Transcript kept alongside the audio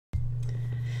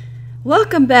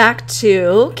Welcome back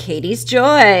to Katie's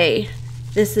Joy.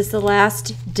 This is the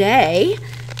last day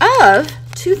of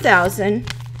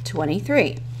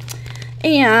 2023.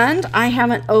 And I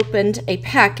haven't opened a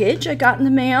package I got in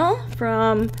the mail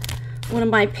from one of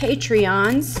my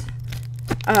Patreons.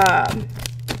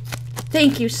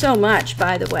 Thank you so much,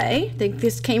 by the way. I think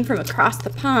this came from across the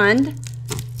pond.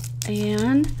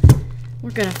 And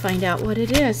we're going to find out what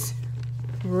it is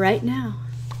right now.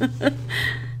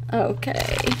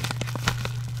 Okay.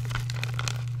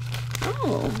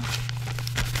 Oh.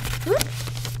 Whoop.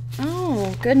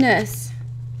 Oh, goodness.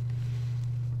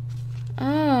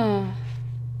 Oh.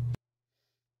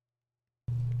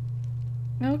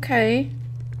 Okay.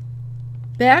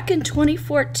 Back in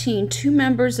 2014, two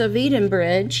members of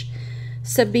Edenbridge,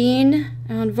 Sabine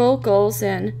on vocals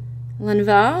and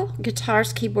Lanval,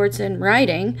 guitars, keyboards, and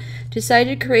writing,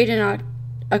 decided to create an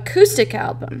acoustic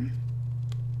album.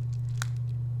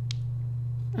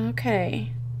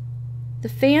 Okay. The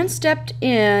fans stepped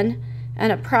in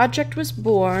and a project was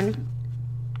born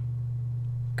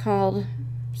called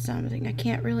something. I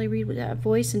can't really read with that.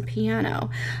 Voice and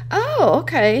piano. Oh,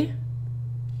 okay.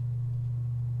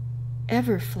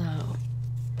 Everflow.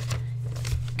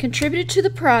 Contributed to the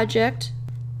project.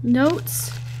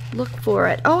 Notes. Look for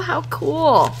it. Oh, how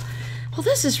cool. Well,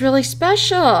 this is really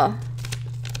special. All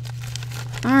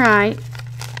right.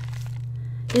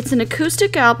 It's an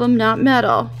acoustic album, not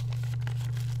metal.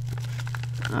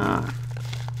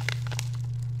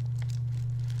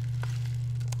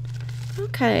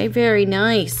 Okay, very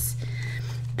nice.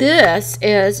 This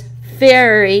is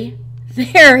very,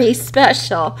 very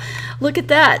special. Look at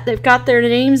that. They've got their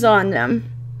names on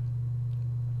them.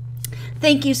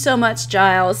 Thank you so much,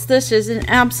 Giles. This is an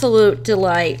absolute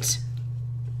delight.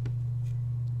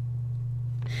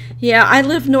 Yeah, I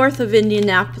live north of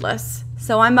Indianapolis,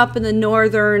 so I'm up in the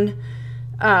northern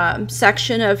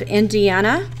section of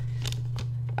Indiana.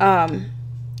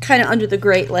 Kind of under the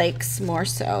Great Lakes more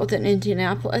so than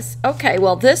Indianapolis. Okay,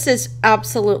 well, this is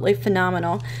absolutely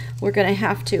phenomenal. We're going to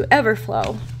have to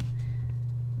Everflow.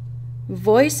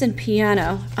 Voice and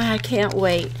piano. I can't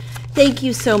wait. Thank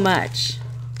you so much.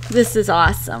 This is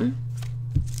awesome.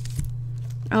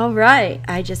 All right.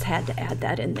 I just had to add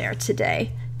that in there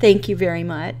today. Thank you very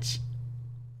much.